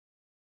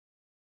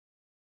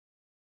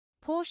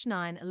Porsche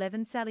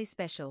 911 Sally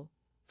Special,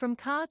 From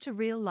Car to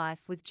Real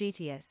Life with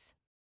GTS.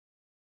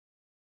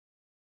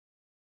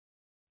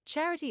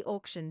 Charity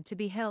auction to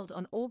be held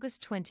on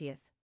August 20th.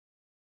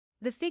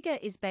 The figure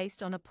is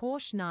based on a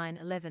Porsche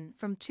 911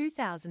 from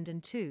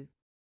 2002.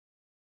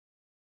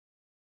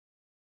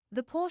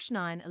 The Porsche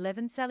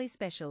 911 Sally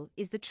Special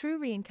is the true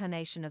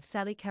reincarnation of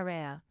Sally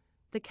Carrera,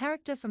 the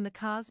character from the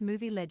Cars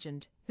movie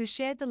legend who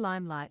shared the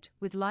limelight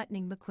with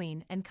Lightning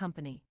McQueen and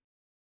company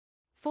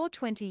for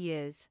 20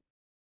 years.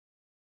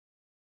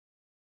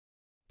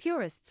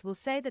 Purists will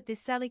say that this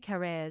Sally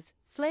Carrera's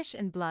flesh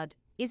and blood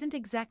isn't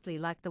exactly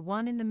like the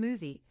one in the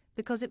movie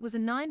because it was a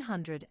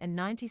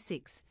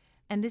 996,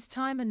 and this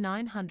time a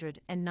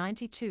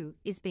 992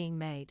 is being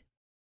made.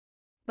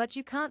 But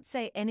you can't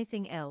say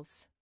anything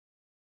else.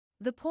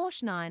 The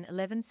Porsche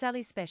 911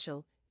 Sally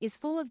Special is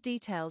full of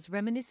details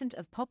reminiscent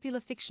of popular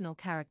fictional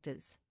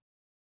characters.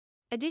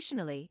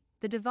 Additionally,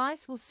 the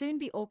device will soon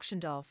be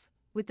auctioned off,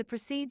 with the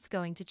proceeds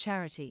going to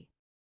charity.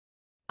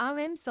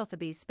 RN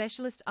Sotheby's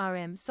specialist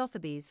RN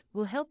Sotheby's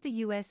will help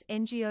the US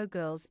NGO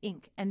Girls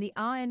Inc. and the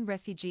RN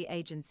Refugee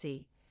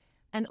Agency,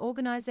 an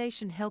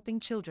organization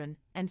helping children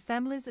and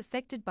families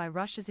affected by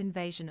Russia's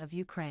invasion of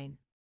Ukraine.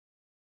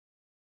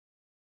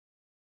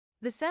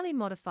 The Sally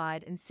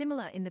modified and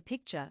similar in the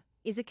picture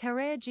is a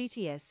Carrera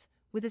GTS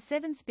with a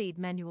 7-speed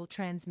manual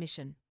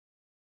transmission.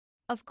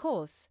 Of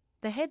course,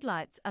 the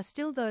headlights are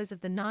still those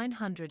of the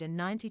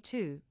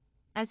 992,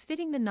 as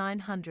fitting the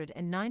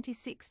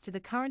 996 to the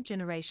current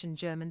generation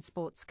German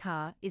sports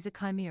car is a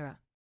chimera.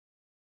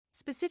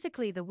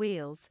 Specifically the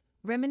wheels,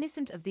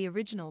 reminiscent of the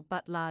original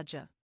but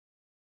larger.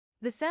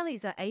 The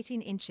Sallys are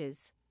 18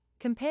 inches,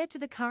 compared to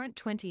the current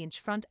 20-inch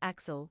front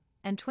axle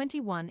and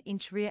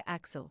 21-inch rear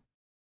axle.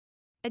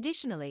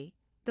 Additionally,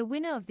 the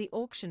winner of the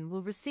auction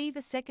will receive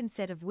a second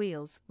set of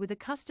wheels with a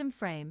custom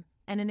frame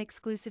and an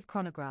exclusive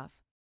chronograph.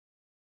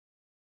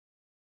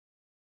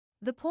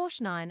 The Porsche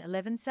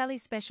 911 Sally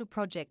Special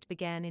project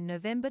began in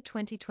November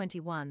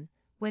 2021,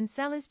 when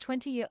Sally's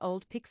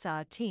 20-year-old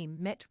Pixar team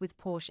met with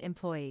Porsche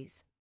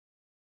employees.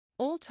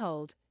 All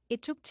told,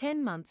 it took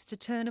 10 months to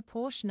turn a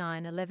Porsche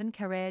 911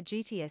 Carrera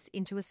GTS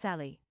into a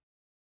Sally.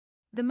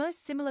 The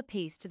most similar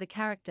piece to the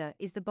character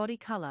is the body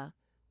color,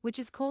 which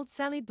is called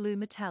Sally Blue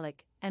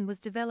Metallic and was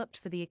developed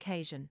for the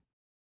occasion.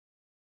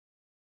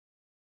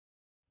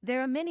 There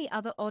are many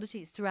other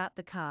oddities throughout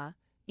the car,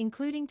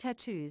 including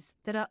tattoos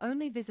that are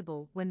only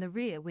visible when the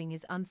rear wing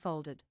is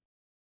unfolded.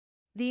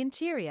 The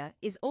interior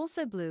is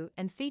also blue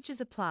and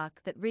features a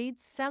plaque that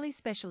reads Sally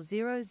Special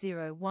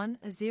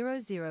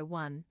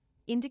 001-001,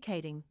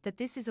 indicating that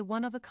this is a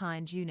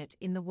one-of-a-kind unit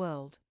in the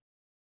world.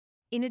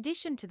 In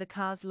addition to the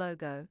car's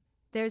logo,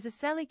 there is a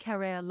Sally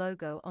Carrera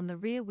logo on the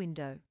rear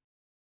window.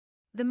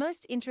 The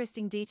most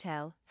interesting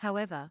detail,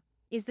 however,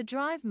 is the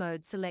Drive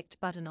Mode Select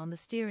button on the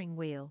steering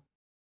wheel.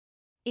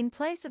 In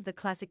place of the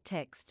classic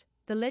text,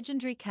 the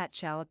legendary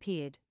Catchow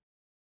appeared.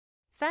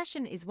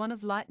 Fashion is one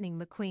of Lightning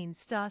McQueen's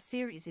star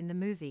series in the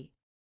movie.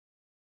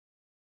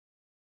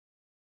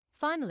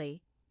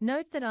 Finally,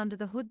 note that under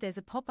the hood there's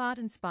a pop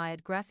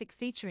art-inspired graphic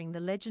featuring the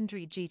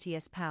legendary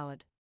GTS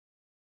powered.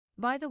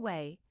 By the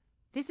way,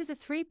 this is a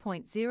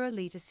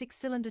 3.0-liter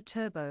 6-cylinder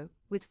turbo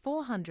with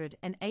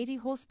 480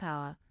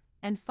 horsepower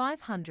and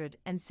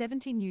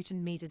 570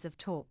 Newton-meters of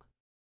torque.